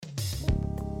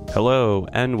Hello,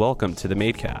 and welcome to the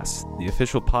Madecast, the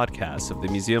official podcast of the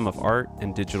Museum of Art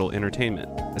and Digital Entertainment,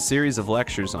 a series of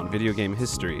lectures on video game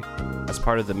history as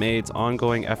part of the Made's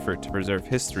ongoing effort to preserve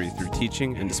history through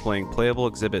teaching and displaying playable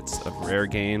exhibits of rare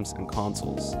games and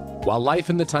consoles. While life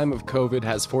in the time of COVID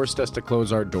has forced us to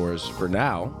close our doors for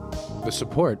now, the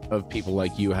support of people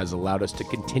like you has allowed us to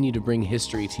continue to bring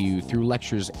history to you through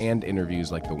lectures and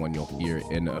interviews like the one you'll hear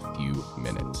in a few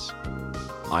minutes.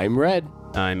 I'm Red.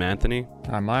 I'm Anthony.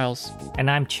 I'm Miles.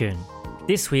 And I'm Chun.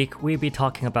 This week, we'll be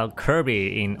talking about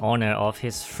Kirby in honor of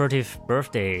his 30th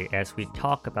birthday, as we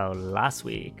talked about last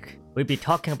week. We'll be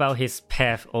talking about his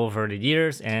path over the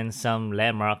years and some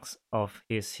landmarks of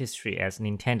his history as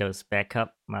Nintendo's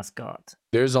backup mascot.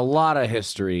 There's a lot of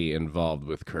history involved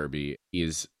with Kirby.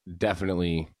 He's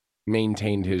definitely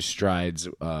maintained his strides.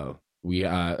 We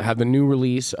have the new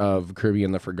release of Kirby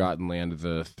and the Forgotten Land,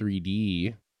 the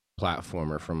 3D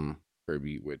platformer from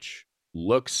Kirby, which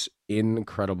looks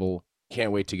incredible.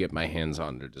 Can't wait to get my hands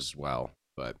on it as well.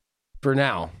 But for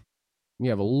now, we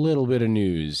have a little bit of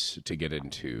news to get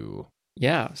into.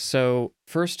 Yeah, so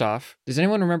first off, does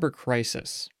anyone remember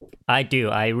Crisis? I do.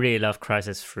 I really love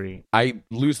Crisis 3. I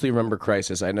loosely remember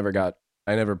Crisis. I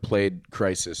never played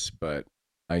Crisis, but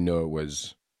I know it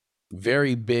was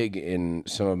very big in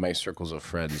some of my circles of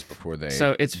friends before they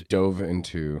dove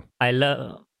into.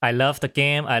 I love the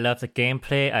game, I love the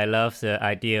gameplay, I love the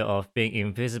idea of being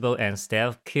invisible and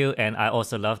stealth kill, and I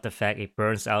also love the fact it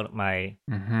burns out my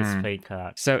display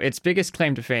card. So its biggest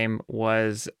claim to fame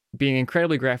was being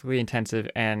incredibly graphically intensive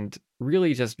and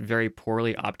really just very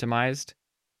poorly optimized.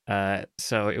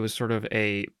 So it was sort of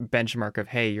a benchmark of,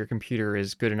 hey, your computer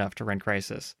is good enough to run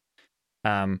Crisis.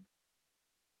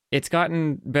 It's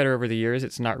gotten better over the years.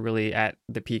 It's not really at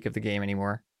the peak of the game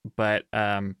anymore, but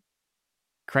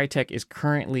Crytek is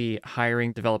currently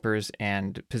hiring developers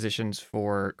and positions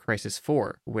for Crisis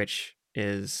 4, which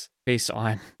is, based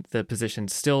on the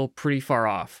positions, still pretty far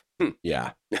off.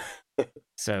 Yeah.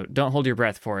 So don't hold your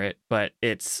breath for it, but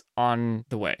it's on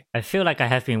the way. I feel like I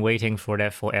have been waiting for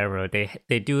that forever.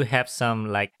 They do have some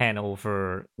like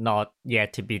handover, not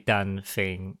yet to be done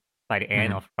thing by the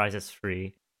end of Crisis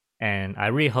 3, and I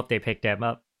really hope they pick them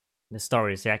up. The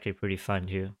story is actually pretty fun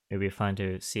too. It'll be fun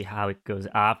to see how it goes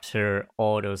after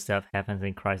all those stuff happens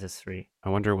in Crisis 3. I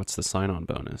wonder what's the sign-on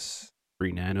bonus?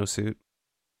 Free nano suit?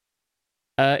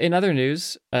 In other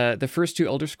news, the first two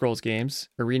Elder Scrolls games,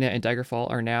 Arena and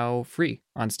Daggerfall, are now free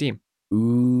on Steam.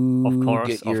 Ooh, Of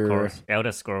course,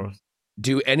 Elder Scrolls.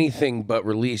 Do anything but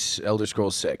release Elder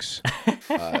Scrolls 6.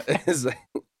 It's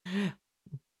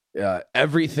like,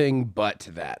 everything but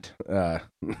that.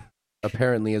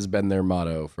 Apparently has been their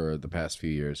motto for the past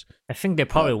few years. I think they're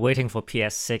probably waiting for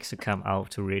PS6 to come out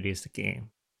to release the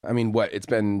game. I mean, it's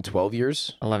been 12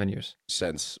 years? 11 years.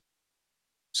 Since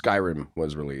Skyrim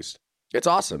was released. It's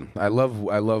awesome. I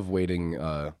love waiting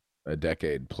a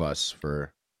decade plus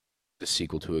for the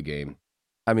sequel to a game.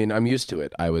 I mean, I'm used to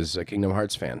it. I was a Kingdom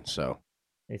Hearts fan, so.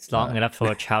 It's long enough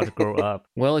for a child to grow up.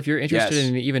 Well, if you're interested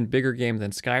in an even bigger game than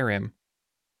Skyrim,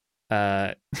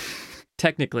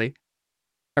 technically,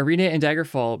 Arena and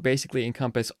Daggerfall basically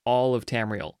encompass all of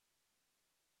Tamriel.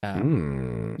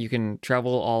 You can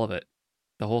travel all of it,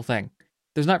 the whole thing.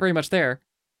 There's not very much there,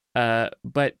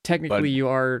 but technically you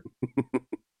are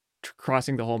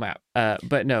crossing the whole map.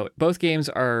 But no, both games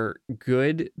are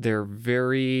good. They're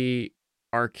very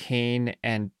arcane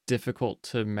and difficult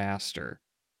to master.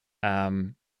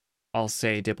 I'll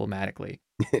say diplomatically.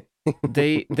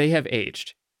 They have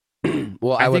aged.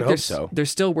 Well, I would hope so. They're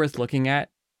still worth looking at.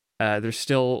 They're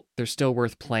still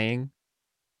worth playing,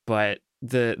 but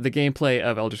the gameplay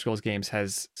of Elder Scrolls games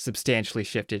has substantially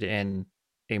shifted in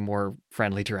a more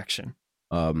friendly direction.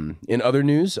 In other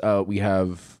news, we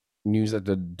have news that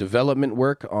the development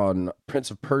work on Prince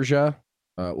of Persia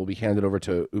will be handed over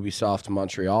to Ubisoft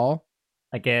Montreal.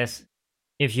 I guess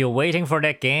if you're waiting for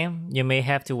that game, you may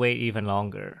have to wait even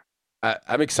longer.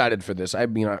 I'm excited for this. I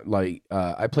mean,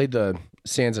 I played the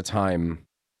Sands of Time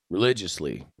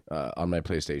religiously on my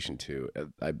PlayStation 2.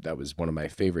 That was one of my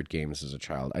favorite games as a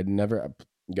child. I'd never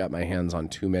got my hands on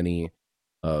too many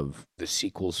of the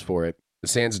sequels for it. The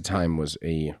Sands of Time was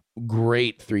a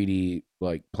great 3D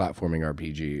like platforming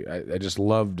RPG. I just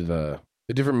loved the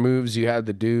different moves you had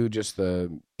to do. Just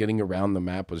the getting around the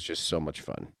map was just so much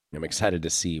fun. I'm excited to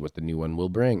see what the new one will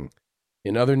bring.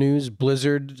 In other news,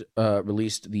 Blizzard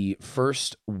released the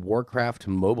first Warcraft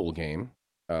mobile game,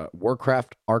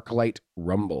 Warcraft Arclight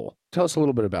Rumble. Tell us a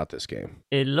little bit about this game.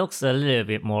 It looks a little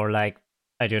bit more like,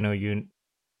 I don't know,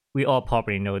 we all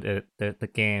probably know the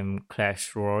game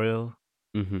Clash Royale.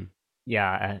 Mm-hmm.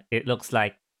 Yeah, it looks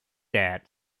like that.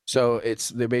 So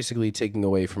they're basically taking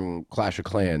away from Clash of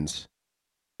Clans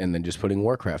and then just putting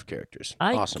Warcraft characters.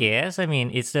 I Awesome. guess. I mean,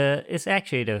 it's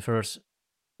actually the first.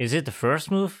 Is it the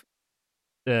first move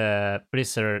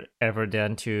Blizzard ever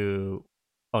done to?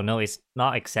 Oh no, it's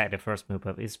not exactly the first move,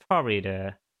 but it's probably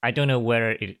the. I don't know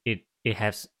whether it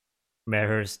has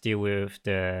matters deal with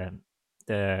the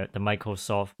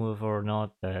Microsoft move or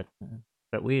not, but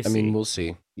we'll see. I mean, we'll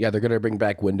see. Yeah, they're gonna bring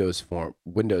back Windows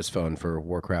Phone for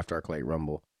Warcraft Arclight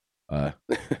Rumble.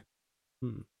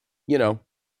 You know,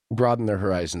 broaden their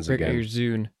horizons again. Your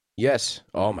Zune. Yes.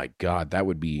 Oh my God, that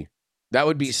would be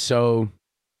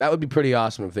pretty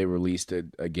awesome if they released a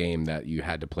game that you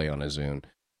had to play on a Zune,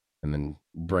 and then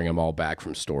bring them all back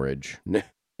from storage.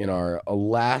 In our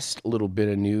last little bit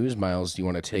of news, Miles, do you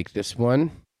want to take this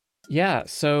one? Yeah,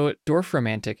 so Dorf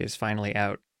Romantic is finally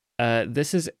out.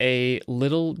 This is a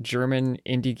little German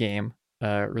indie game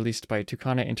released by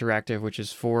Tucana Interactive, which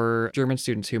is for German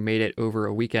students who made it over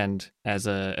a weekend as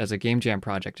a game jam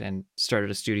project and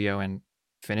started a studio and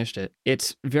finished it.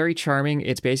 It's very charming.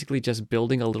 It's basically just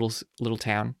building a little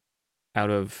town out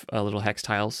of little hex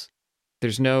tiles.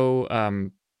 There's no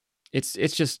it's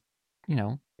just,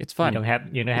 it's fun. You don't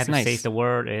have to nice. save the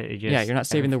world. You're not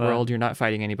saving the world. You're not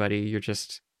fighting anybody. You're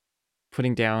just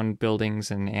putting down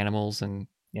buildings and animals and.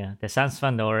 Yeah, that sounds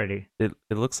fun already. It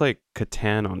looks like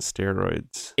Catan on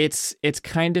steroids. It's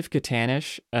kind of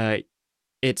Catan-ish.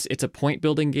 It's a point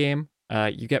building game.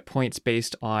 You get points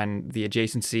based on the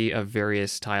adjacency of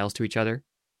various tiles to each other.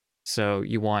 So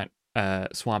you want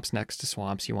swamps next to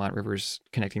swamps. You want rivers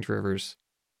connecting to rivers.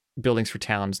 Buildings for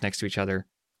towns next to each other.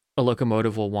 A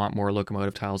locomotive will want more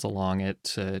locomotive tiles along it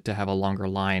to have a longer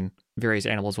line. Various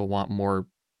animals will want more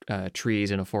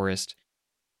trees in a forest.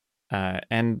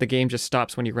 And the game just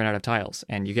stops when you run out of tiles,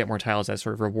 and you get more tiles as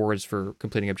sort of rewards for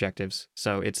completing objectives.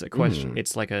 So it's a question.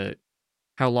 It's like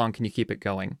how long can you keep it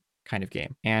going kind of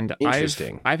game. And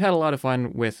I've had a lot of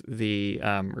fun with the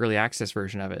early access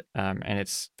version of it, and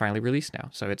it's finally released now.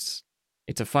 So it's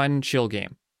a fun, chill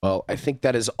game. Well, I think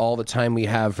that is all the time we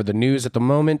have for the news at the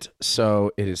moment.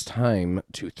 So it is time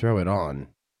to throw it on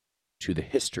to the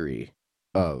history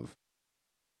of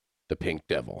the Pink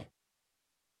Devil,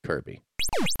 Kirby.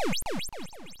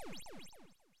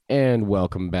 And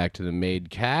welcome back to the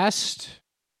Madecast.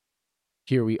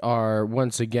 Here we are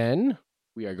once again.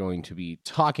 We are going to be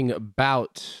talking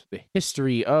about the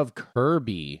history of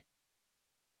Kirby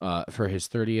for his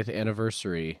 30th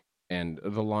anniversary and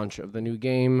the launch of the new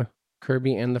game,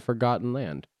 Kirby and the Forgotten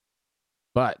Land.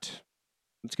 But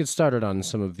let's get started on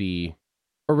some of the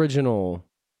origins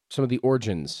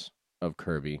of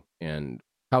Kirby and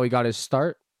how he got his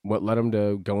start, what led him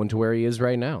to go into where he is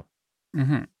right now.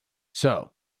 Mm-hmm. So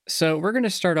we're going to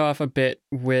start off a bit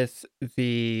with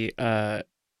the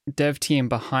dev team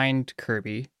behind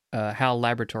Kirby, HAL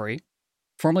Laboratory,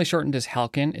 formerly shortened as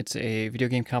Halcyon. It's a video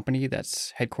game company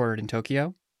that's headquartered in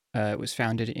Tokyo. It was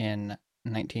founded in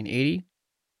 1980,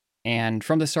 and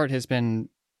from the start has been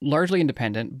largely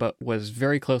independent, but was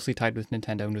very closely tied with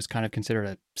Nintendo and was kind of considered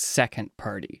a second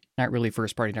party. Not really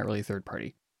first party, not really third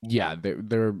party. Yeah,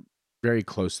 they're very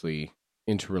closely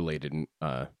interrelated, and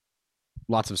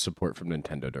lots of support from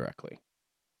Nintendo directly.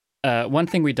 One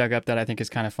thing we dug up that I think is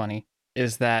kind of funny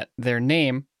is that their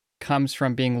name comes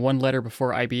from being one letter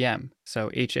before IBM. So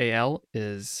HAL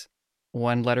is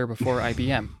one letter before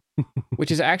IBM, which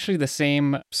is actually the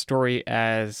same story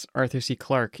as Arthur C.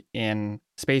 Clarke in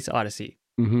Space Odyssey.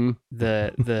 Mm-hmm.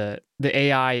 The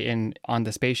AI on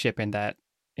the spaceship in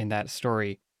that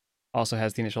story also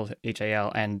has the initial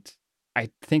HAL, and I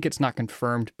think it's not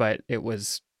confirmed, but it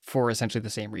was for essentially the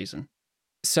same reason.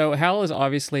 So HAL is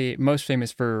obviously most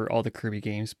famous for all the Kirby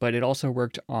games, but it also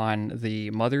worked on the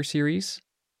Mother series,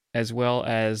 as well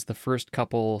as the first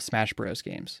couple Smash Bros.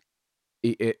 Games.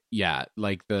 Yeah,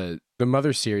 like the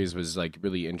Mother series was like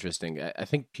really interesting. I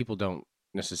think people don't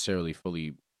necessarily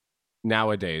fully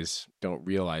nowadays don't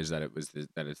realize that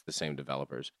it's the same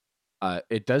developers.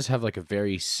 It does have like a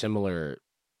very similar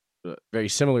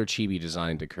chibi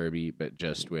design to Kirby, but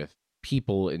just with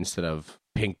people instead of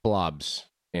pink blobs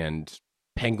and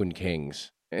penguin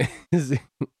kings.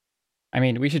 I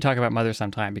mean, we should talk about Mother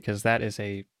sometime, because that is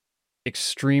a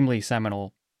extremely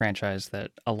seminal franchise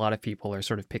that a lot of people are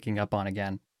sort of picking up on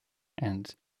again.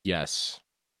 And yes,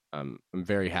 I'm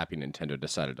very happy Nintendo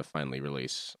decided to finally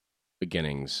release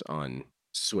Beginnings on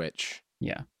Switch.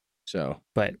 Yeah. So,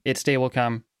 but its day will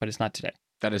come, but it's not today.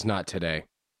 That is not today.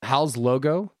 HAL's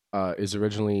logo is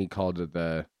originally called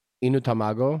the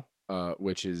Inutamago,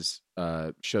 which is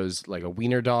shows like a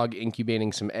wiener dog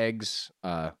incubating some eggs.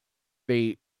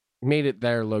 They made it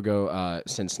their logo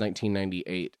since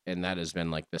 1998, and that has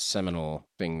been like the seminal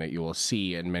thing that you will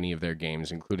see in many of their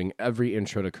games, including every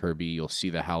intro to Kirby. You'll see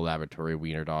the HAL Laboratory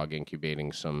wiener dog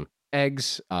incubating some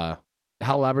eggs.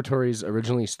 HAL Laboratories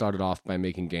originally started off by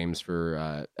making games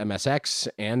for MSX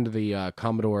and the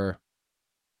Commodore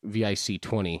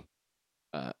VIC-20.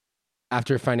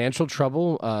 After financial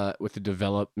trouble with the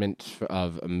development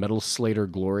of Metal Slater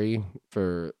Glory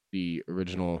for the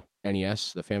original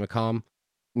NES, the Famicom,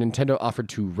 Nintendo offered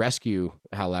to rescue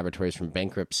HAL Laboratories from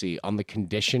bankruptcy on the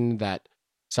condition that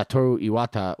Satoru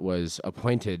Iwata was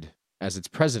appointed as its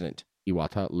president.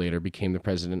 Iwata later became the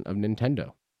president of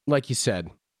Nintendo. Like you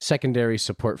said, secondary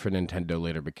support for Nintendo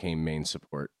later became main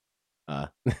support.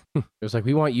 It was like,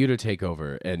 we want you to take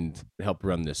over and help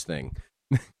run this thing.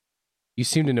 You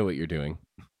seem to know what you're doing.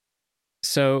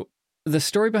 So the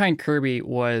story behind Kirby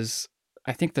was,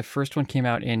 I think the first one came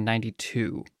out in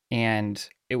 92, and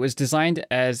it was designed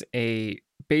as a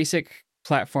basic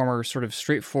platformer, sort of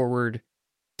straightforward,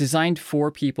 designed for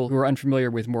people who are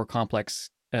unfamiliar with more complex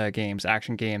games,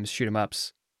 action games, shoot 'em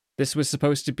ups. This was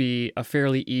supposed to be a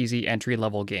fairly easy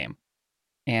entry-level game.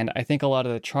 And I think a lot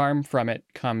of the charm from it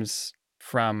comes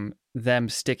from them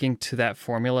sticking to that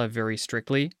formula very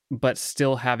strictly, but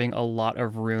still having a lot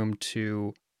of room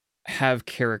to have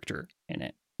character in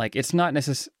it. Like, it's not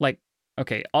necessarily, like,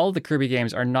 okay, all the Kirby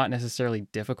games are not necessarily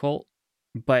difficult,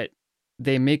 but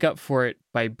they make up for it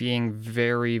by being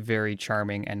very, very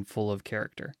charming and full of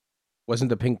character. Wasn't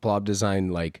the pink blob design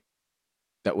like,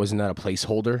 that wasn't that a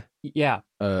placeholder? Yeah.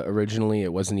 Originally,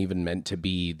 it wasn't even meant to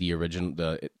be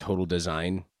the total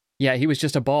design. Yeah, he was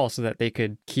just a ball so that they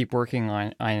could keep working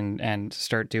on and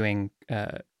start doing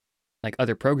like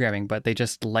other programming, but they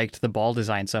just liked the ball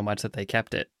design so much that they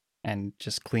kept it and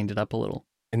just cleaned it up a little.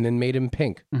 And then made him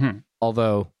pink. Mm-hmm.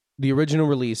 Although the original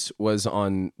release was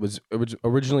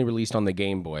originally released on the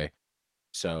Game Boy.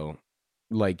 So,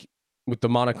 like, with the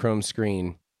monochrome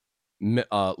screen,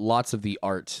 lots of the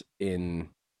art in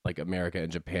like America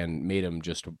and Japan made him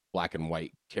just a black and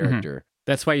white character. Mm-hmm.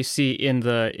 That's why you see in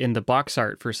the box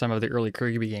art for some of the early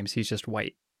Kirby games, he's just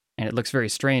white. And it looks very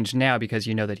strange now because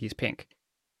you know that he's pink.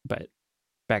 But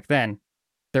back then,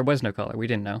 there was no color. We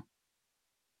didn't know.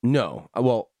 No.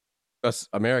 Well, us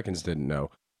Americans didn't know.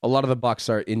 A lot of the box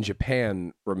art in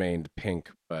Japan remained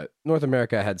pink, but North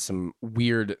America had some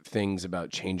weird things about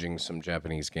changing some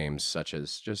Japanese games, such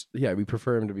as just, we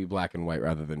prefer him to be black and white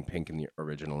rather than pink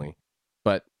originally.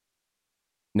 But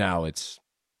now it's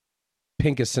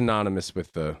pink is synonymous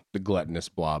with the gluttonous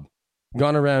blob.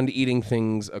 Gone around eating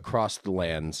things across the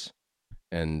lands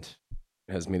and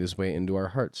has made his way into our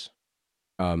hearts.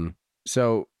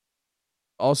 So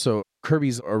also,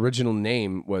 Kirby's original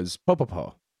name was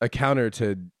Popopo, a counter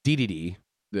to Dedede,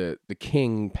 the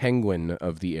king penguin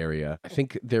of the area. I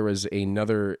think there was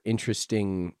another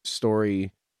interesting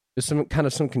story. There's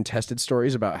some contested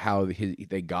stories about how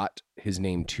they got his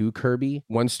name to Kirby.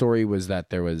 One story was that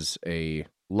there was a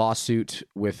lawsuit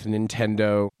with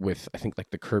Nintendo with, I think, like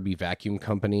the Kirby Vacuum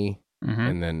Company,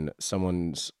 and then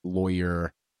someone's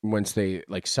lawyer, once they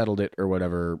like settled it or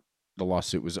whatever, the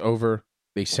lawsuit was over.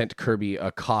 They sent Kirby a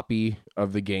copy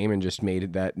of the game and just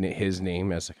made that his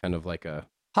name as a kind of like a,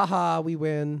 haha, we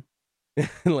win.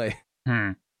 He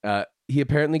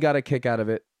apparently got a kick out of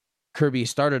it. Kirby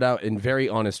started out in very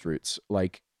honest roots.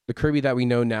 Like, the Kirby that we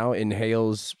know now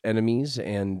inhales enemies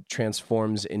and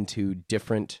transforms into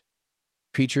different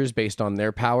creatures based on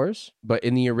their powers. But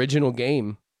in the original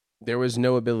game, there was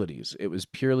no abilities. It was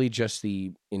purely just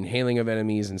the inhaling of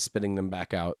enemies and spitting them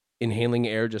back out. Inhaling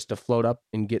air just to float up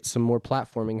and get some more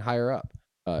platforming higher up.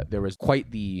 There was quite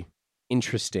the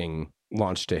interesting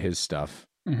launch to his stuff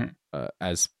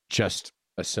as just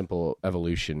a simple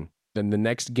evolution. Then the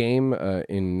next game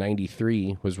in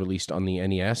 93 was released on the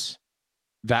NES.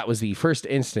 That was the first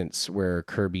instance where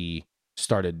Kirby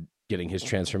started getting his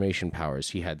transformation powers.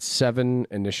 He had 7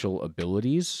 initial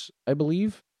abilities, I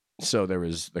believe. So there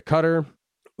was the cutter,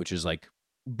 which is like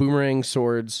boomerang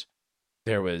swords.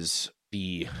 There was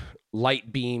the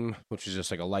light beam, which is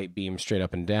just like a light beam straight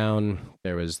up and down.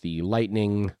 There was the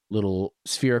lightning little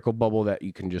spherical bubble that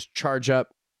you can just charge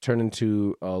up, turn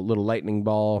into a little lightning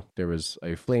ball. There was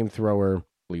a flamethrower. I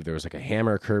believe there was like a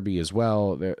hammer Kirby as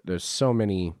well. There's so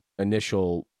many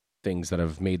initial things that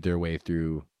have made their way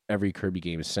through every Kirby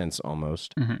game since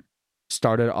almost.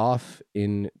 Started off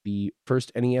in the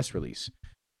first NES release.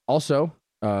 Also,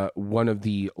 one of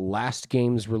the last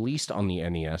games released on the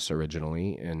NES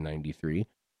originally in 93.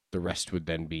 The rest would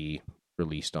then be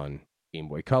released on Game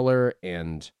Boy Color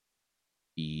and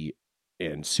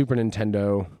Super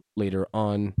Nintendo later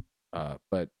on.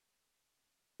 But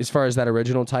as far as that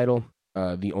original title,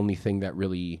 the only thing that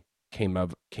really came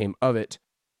of it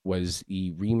was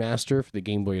the remaster for the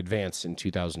Game Boy Advance in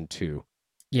 2002.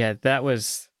 Yeah, that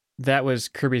was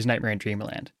Kirby's Nightmare in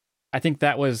Dreamland. I think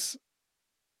that was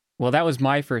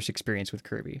my first experience with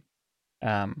Kirby.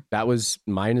 That was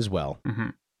mine as well.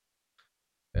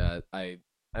 Mm-hmm.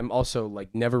 I'm also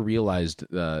like never realized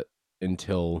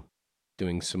until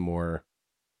doing some more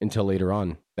until later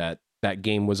on that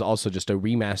game was also just a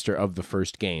remaster of the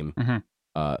first game,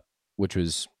 which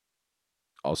was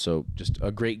also just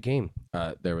a great game.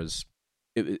 It was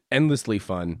endlessly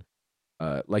fun.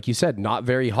 Like you said, not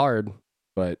very hard,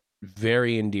 but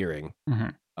very endearing.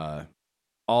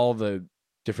 All the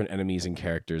different enemies and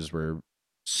characters were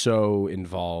so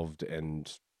involved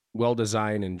and well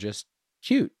designed and just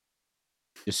cute.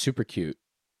 Just super cute,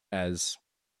 as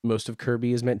most of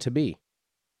Kirby is meant to be.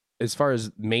 As far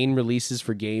as main releases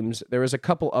for games, there was a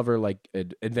couple other like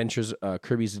adventures,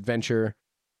 Kirby's Adventure,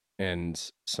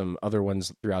 and some other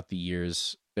ones throughout the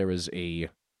years. There was the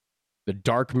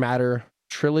Dark Matter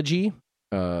trilogy,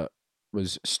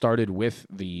 was started with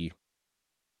the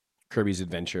Kirby's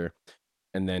Adventure,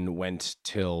 and then went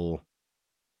till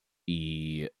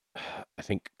I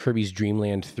think Kirby's Dream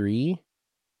Land 3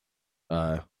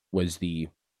 was the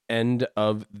end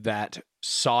of that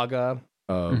saga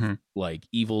of like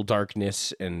evil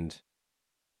darkness and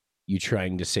you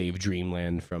trying to save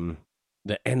Dreamland from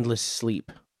the endless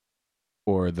sleep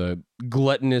or the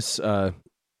gluttonous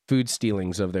food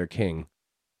stealings of their king.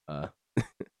 But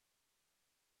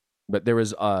there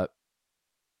was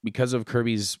because of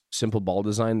Kirby's simple ball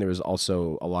design, there was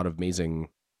also a lot of amazing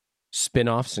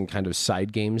spin-offs and kind of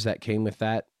side games that came with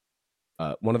that.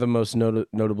 One of the most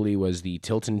notably was the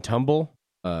Tilt and Tumble.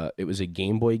 It was a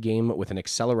Game Boy game with an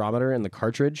accelerometer in the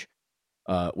cartridge,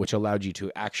 which allowed you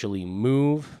to actually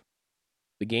move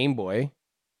the Game Boy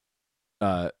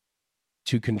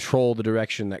to control the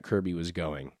direction that Kirby was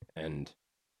going. And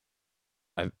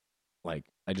I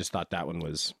just thought that one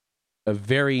was a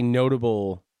very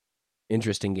notable,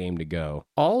 interesting game to go.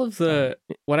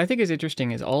 What I think is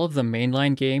interesting is all of the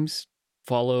mainline games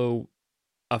follow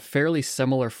a fairly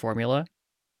similar formula.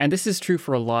 And this is true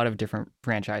for a lot of different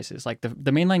franchises. Like the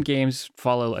mainline games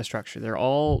follow a structure. They're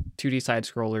all 2D side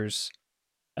scrollers,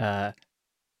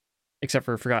 except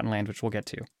for Forgotten Land, which we'll get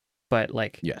to. But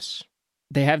like, yes,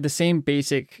 they have the same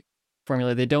basic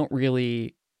formula. They don't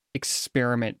really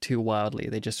experiment too wildly.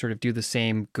 They just sort of do the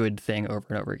same good thing over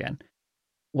and over again.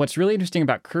 What's really interesting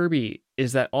about Kirby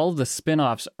is that all of the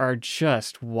spin-offs are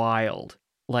just wild.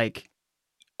 Like,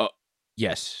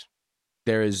 yes,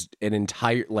 there is an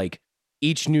entire like.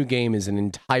 Each new game is an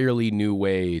entirely new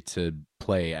way to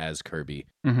play as Kirby.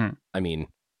 I mean,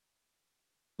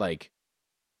 like,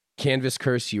 Canvas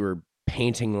Curse, you were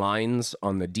painting lines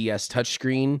on the DS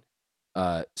touchscreen.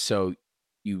 So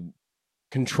you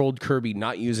controlled Kirby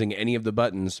not using any of the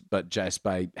buttons, but just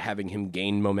by having him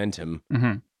gain momentum,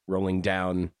 rolling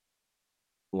down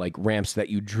like ramps that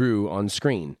you drew on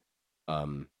screen. I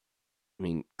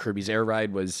mean, Kirby's Air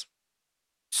Ride was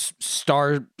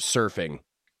star surfing.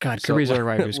 God, Kirby's Air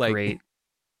Ride was like, great.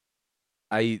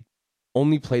 I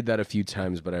only played that a few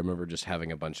times, but I remember just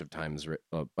having a bunch of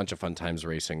fun times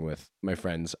racing with my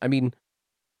friends. I mean,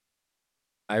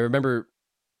 I remember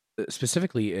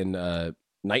specifically in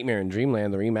Nightmare in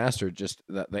Dreamland, the remaster, just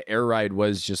the Air Ride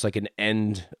was just like an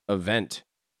end event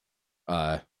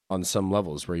on some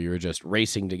levels where you were just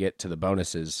racing to get to the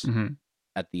bonuses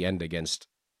at the end against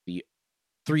the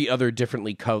 3 other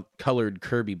differently colored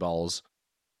Kirby balls.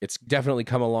 It's definitely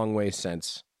come a long way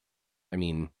since. I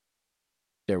mean,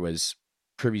 there was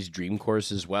Kirby's Dream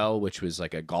Course as well, which was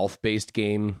like a golf-based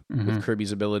game with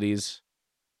Kirby's abilities.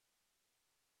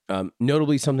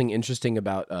 Notably, something interesting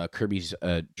about Kirby's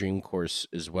Dream Course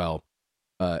as well.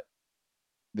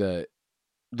 The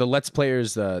Let's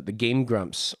Players, the Game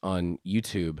Grumps on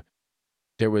YouTube,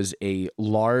 there was a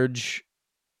large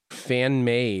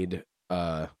fan-made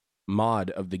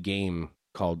mod of the game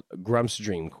called Grump's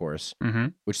Dream Course,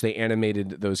 which they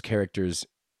animated those characters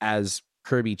as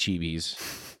Kirby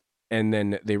chibis. And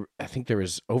then I think there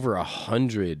was over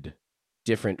 100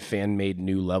 different fan-made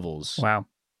new levels. Wow.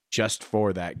 Just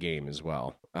for that game as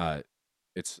well.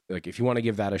 It's like, if you want to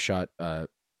give that a shot,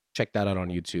 check that out on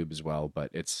YouTube as well.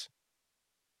 But it's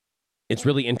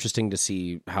really interesting to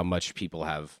see how much people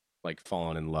have like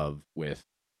fallen in love with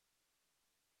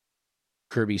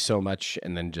Kirby so much,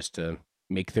 and then just to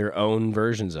make their own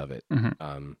versions of it.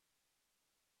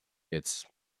 It's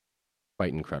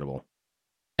quite incredible.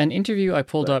 An interview I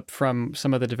pulled up from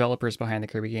some of the developers behind the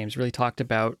Kirby games really talked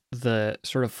about the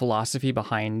sort of philosophy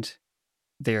behind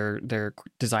their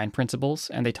design principles,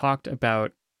 and they talked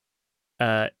about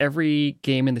every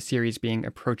game in the series being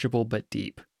approachable but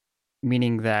deep.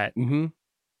 meaning that Mm-hmm.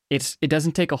 it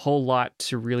doesn't take a whole lot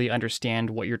to really understand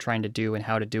what you're trying to do and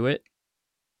how to do it.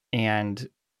 And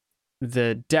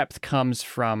the depth comes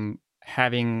from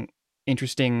having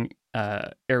interesting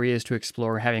areas to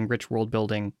explore, having rich world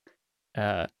building,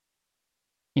 fun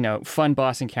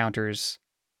boss encounters,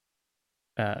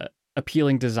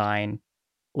 appealing design.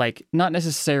 Like, not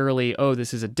necessarily, oh,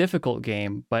 this is a difficult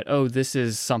game, but oh, this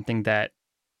is something that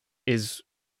is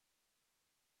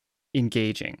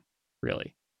engaging,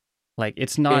 really. Like,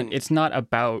 it's not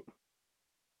about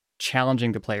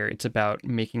challenging the player, it's about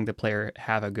making the player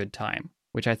have a good time,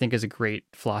 which I think is a great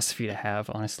philosophy to have,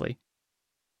 honestly.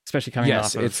 Especially coming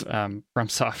off of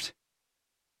FromSoft.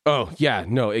 Oh, yeah,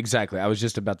 no, exactly. I was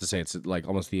just about to say it's like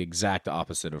almost the exact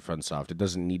opposite of FromSoft. It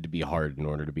doesn't need to be hard in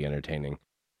order to be entertaining.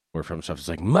 Where FromSoft is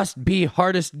like, must be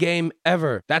hardest game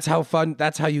ever. That's how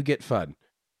you get fun.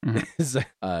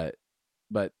 Mm-hmm.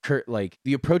 But like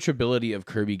the approachability of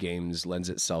Kirby games lends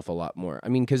itself a lot more. I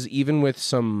mean, because even with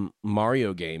some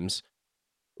Mario games,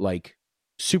 like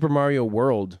Super Mario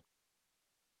World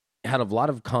had a lot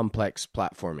of complex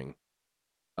platforming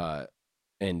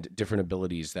and different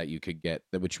abilities that you could get,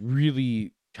 which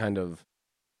really kind of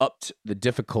upped the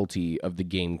difficulty of the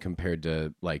game compared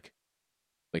to like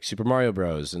Super Mario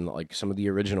Bros. And like some of the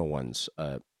original ones.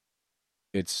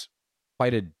 It's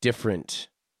quite a different...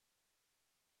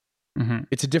 Mm-hmm.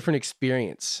 It's a different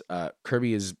experience.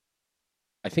 Kirby is,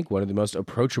 I think, one of the most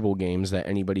approachable games that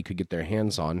anybody could get their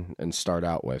hands on and start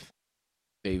out with.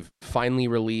 They've finally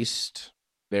released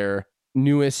their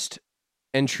newest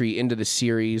entry into the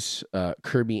series,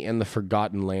 Kirby and the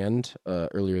Forgotten Land,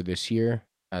 earlier this year,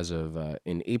 as of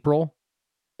in April.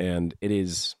 And it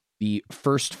is the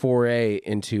first foray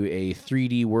into a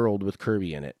 3D world with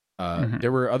Kirby in it.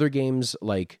 There were other games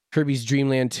like Kirby's Dream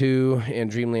Land 2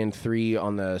 and Dream Land 3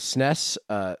 on the SNES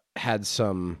had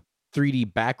some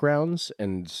 3D backgrounds,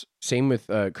 and same with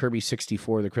Kirby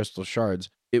 64, the Crystal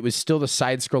Shards. It was still the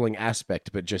side-scrolling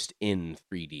aspect, but just in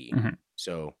 3D. Mm-hmm.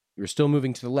 So you were still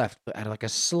moving to the left, but at like a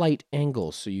slight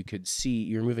angle, so you could see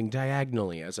you're moving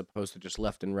diagonally as opposed to just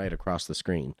left and right across the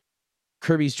screen.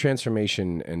 Kirby's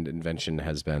transformation and invention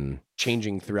has been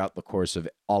changing throughout the course of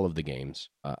all of the games.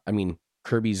 I mean,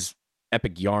 Kirby's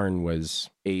Epic Yarn was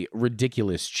a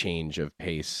ridiculous change of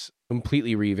pace,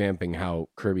 completely revamping how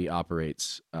Kirby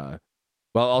operates, while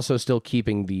also still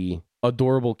keeping the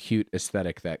adorable, cute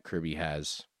aesthetic that Kirby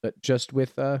has, but just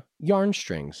with yarn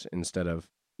strings instead of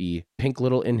the pink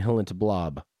little inhalant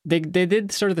blob. They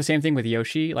did sort of the same thing with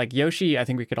Yoshi. Like Yoshi, I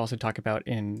think we could also talk about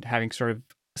in having sort of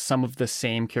some of the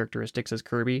same characteristics as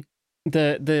Kirby.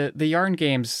 The yarn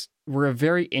games were a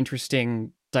very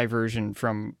interesting divergence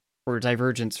from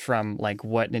like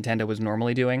what Nintendo was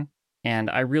normally doing. And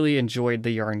I really enjoyed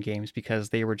the yarn games because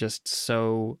they were just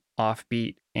so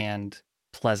offbeat and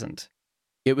pleasant.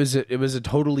 It was a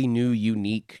totally new,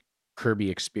 unique Kirby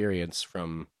experience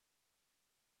from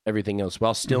everything else,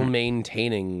 while still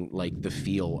maintaining like the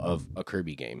feel of a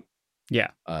Kirby game.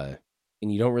 Yeah.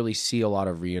 And you don't really see a lot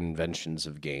of reinventions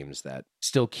of games that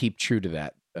still keep true to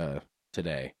that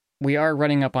today. We are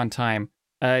running up on time.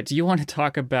 Do you want to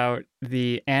talk about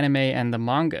the anime and the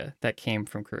manga that came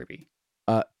from Kirby?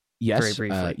 Yes. Very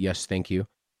briefly. Yes, thank you.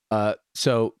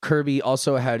 So Kirby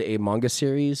also had a manga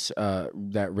series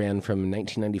that ran from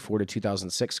 1994 to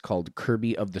 2006 called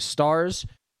Kirby of the Stars,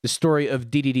 the story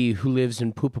of DDD who lives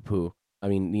in Pupapu. I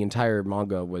mean, the entire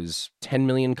manga was 10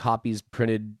 million copies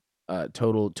printed,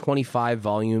 total 25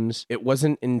 volumes. It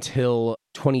wasn't until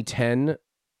 2010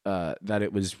 that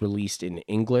it was released in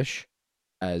English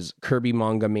as Kirby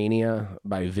Manga Mania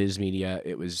by Viz Media.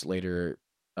 It was later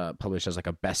published as like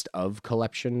a best of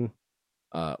collection,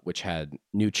 which had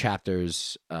new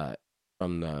chapters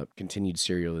from the continued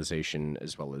serialization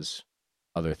as well as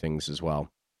other things as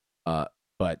well.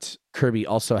 But Kirby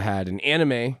also had an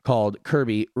anime called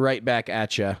Kirby Right Back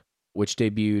At Ya, which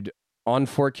debuted on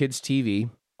 4Kids TV,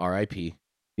 RIP.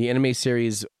 The anime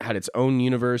series had its own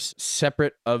universe,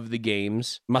 separate of the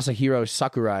games. Masahiro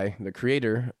Sakurai, the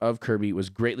creator of Kirby, was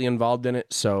greatly involved in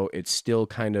it, so it's still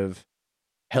kind of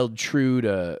held true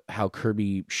to how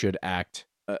Kirby should act,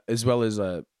 as well as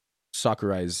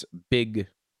Sakurai's big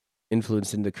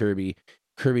influence into Kirby.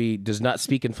 Kirby does not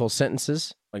speak in full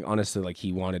sentences. Like, honestly, like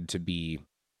he wanted to be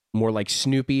more like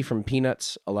Snoopy from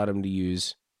Peanuts, allowed him to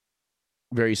use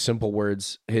very simple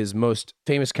words. His most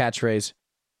famous catchphrase,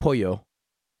 Pollo,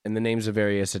 and the names of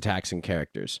various attacks and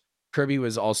characters. Kirby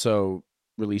was also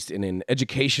released in an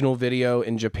educational video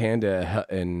in Japan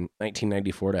in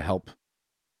 1994 to help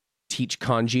teach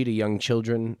kanji to young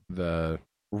children, the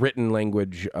written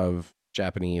language of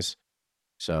Japanese.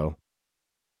 So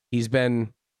he's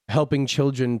been helping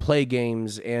children play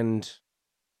games and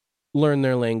learn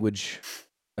their language,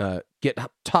 get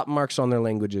top marks on their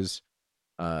languages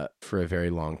for a very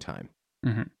long time.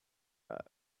 Mm-hmm.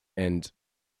 And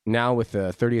now with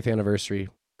the 30th anniversary,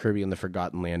 Kirby and the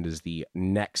Forgotten Land is the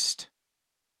next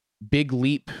big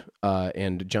leap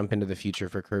and jump into the future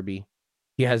for Kirby.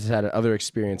 He has had other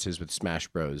experiences with Smash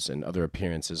Bros. And other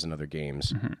appearances in other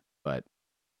games, but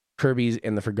Kirby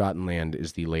and the Forgotten Land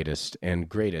is the latest and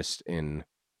greatest in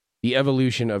the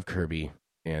evolution of Kirby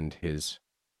and his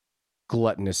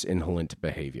gluttonous, indolent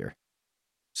behavior.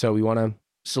 So we want to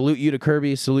salute you to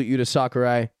Kirby, salute you to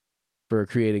Sakurai for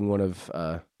creating one of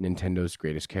Nintendo's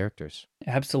greatest characters.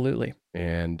 Absolutely.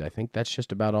 And I think that's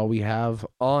just about all we have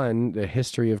on the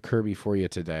history of Kirby for you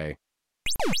today.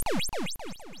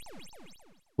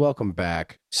 Welcome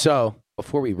back. So,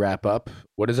 before we wrap up,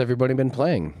 what has everybody been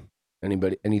playing?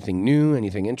 Anything new?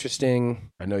 Anything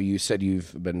interesting? I know you said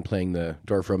you've been playing the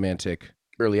Dwarf Romantic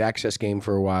early access game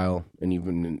for a while, and you've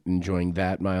been enjoying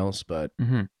that, Miles, but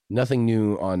nothing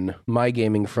new on my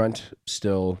gaming front.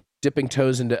 Still dipping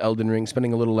toes into Elden Ring,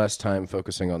 spending a little less time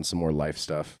focusing on some more life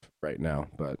stuff right now,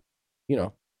 but, you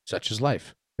know, such is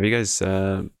life. Have you guys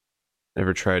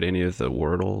ever tried any of the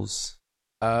Wordles?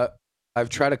 I've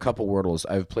tried a couple Wordles.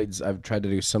 I've tried to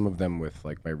do some of them with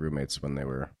like my roommates when they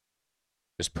were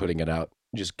just putting it out,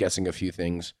 just guessing a few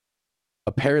things.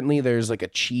 Apparently there's like a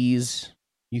cheese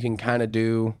you can kind of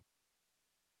do.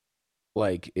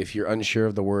 Like if you're unsure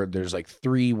of the word, there's like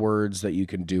 3 words that you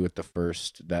can do at the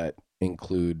first that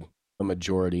include a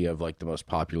majority of like the most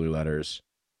popular letters.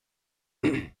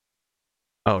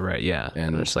 Oh, right, yeah.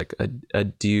 And there's like a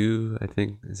do, I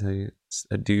think is how you,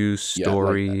 a do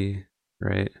story,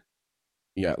 right?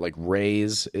 Yeah, like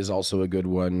raise is also a good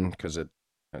one because it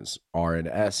has R and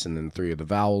S and then 3 of the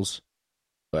vowels.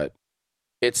 But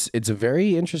it's a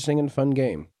very interesting and fun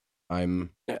game. I'm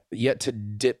yet to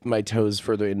dip my toes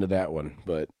further into that one,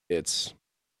 but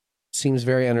seems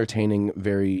very entertaining,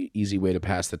 very easy way to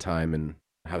pass the time and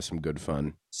have some good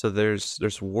fun. So there's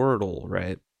Wordle,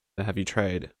 right? Have you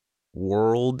tried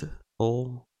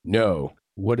Worldle? No.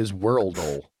 What is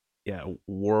Worldle? Yeah,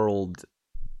 Worldle.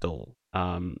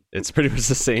 It's pretty much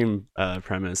the same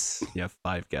premise. You have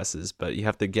 5 guesses, but you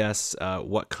have to guess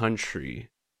what country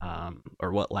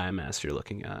or what landmass you're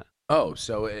looking at. Oh,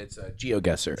 so it's a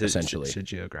GeoGuessr, essentially. It's a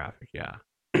geographic, yeah.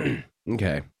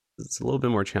 Okay. It's a little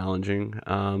bit more challenging,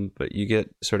 but you get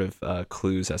sort of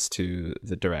clues as to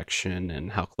the direction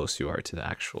and how close you are to the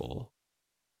actual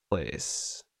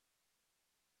place.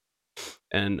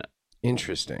 And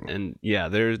interesting. And yeah,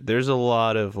 there's a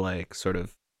lot of like sort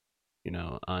of, you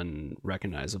know,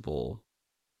 unrecognizable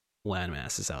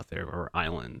landmasses out there or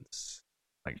islands.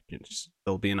 Like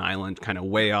there'll be an island kind of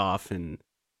way off in,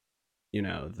 you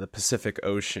know, the Pacific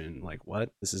Ocean. Like,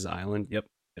 what? This is island? Yep,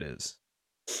 it is.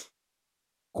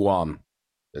 Guam.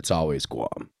 It's always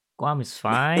Guam. Guam is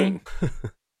fine.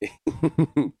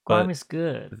 Guam is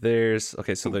good. There's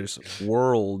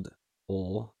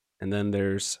Worldle, and then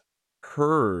there's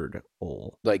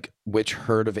Herdle. Like, which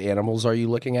herd of animals are you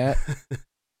looking at?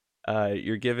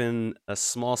 You're given a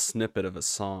small snippet of a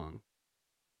song,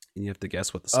 and you have to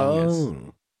guess what the song is.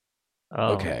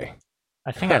 Oh, okay.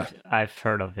 I think I've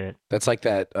heard of it. That's like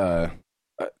that. I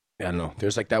don't know.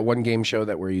 There's like that one game show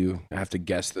where you have to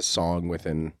guess the song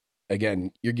within.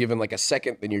 Again, you're given like a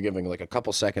second, then you're giving like a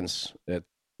couple seconds. I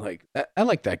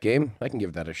like that game. I can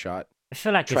give that a shot. I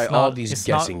feel like Try it's all not, these it's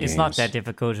guessing not, It's games. not that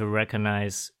difficult to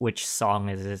recognize which song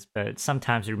it is, but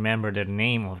sometimes remember the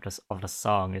name of the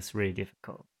song is really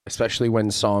difficult. Especially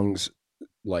when songs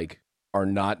like are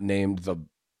not named the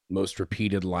most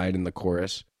repeated line in the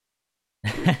chorus.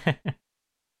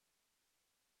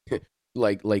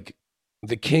 like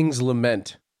the King's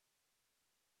Lament.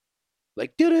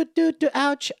 Like do do do do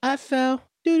ouch I fell.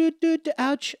 Do do do do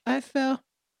ouch I fell.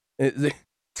 I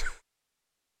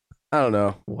don't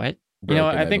know. What? Broken, you know,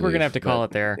 I think we're gonna believe, have to call it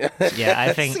there. Yeah,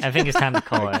 I think it's time to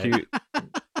call it.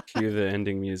 Cue the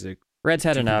ending music. Red's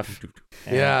had enough.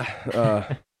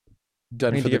 Yeah.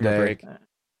 Done We for need the to give him a day.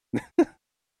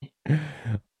 break.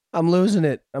 I'm losing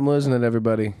it,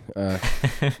 everybody.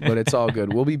 But it's all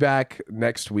good. We'll be back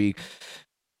next week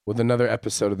with another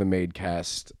episode of the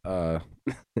Madecast.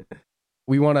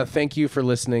 We want to thank you for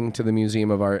listening to the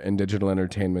Museum of Art and Digital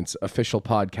Entertainment's official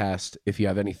podcast. If you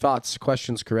have any thoughts,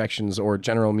 questions, corrections, or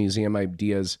general museum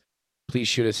ideas, please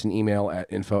shoot us an email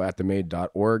at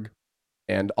info@themade.org.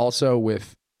 And also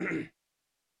with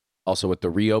the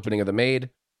reopening of the Made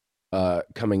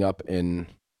coming up in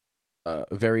a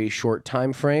very short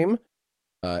time frame,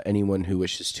 anyone who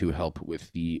wishes to help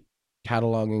with the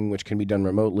cataloging, which can be done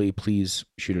remotely, please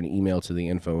shoot an email to the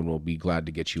info and we'll be glad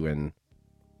to get you in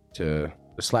to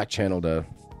the Slack channel to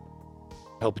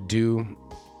help do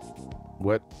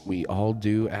what we all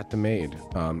do at The Maid,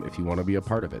 if you want to be a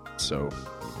part of it. So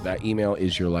that email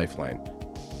is your lifeline.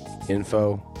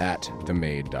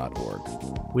 info@themaid.org.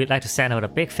 We'd like to send out a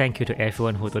big thank you to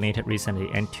everyone who donated recently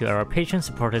and to our Patreon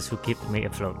supporters who keep The Maid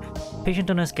afloat. Patreon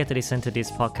donors get to listen to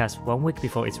this podcast 1 week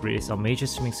before it's released on major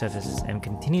streaming services and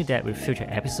continue that with future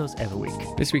episodes every week.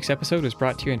 This week's episode was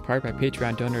brought to you in part by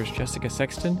Patreon donors Jessica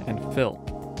Sexton and Phil.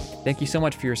 Thank you so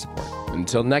much for your support.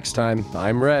 Until next time,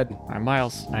 I'm Red. I'm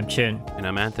Miles. I'm Chin. And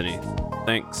I'm Anthony.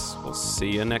 Thanks. We'll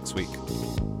see you next week.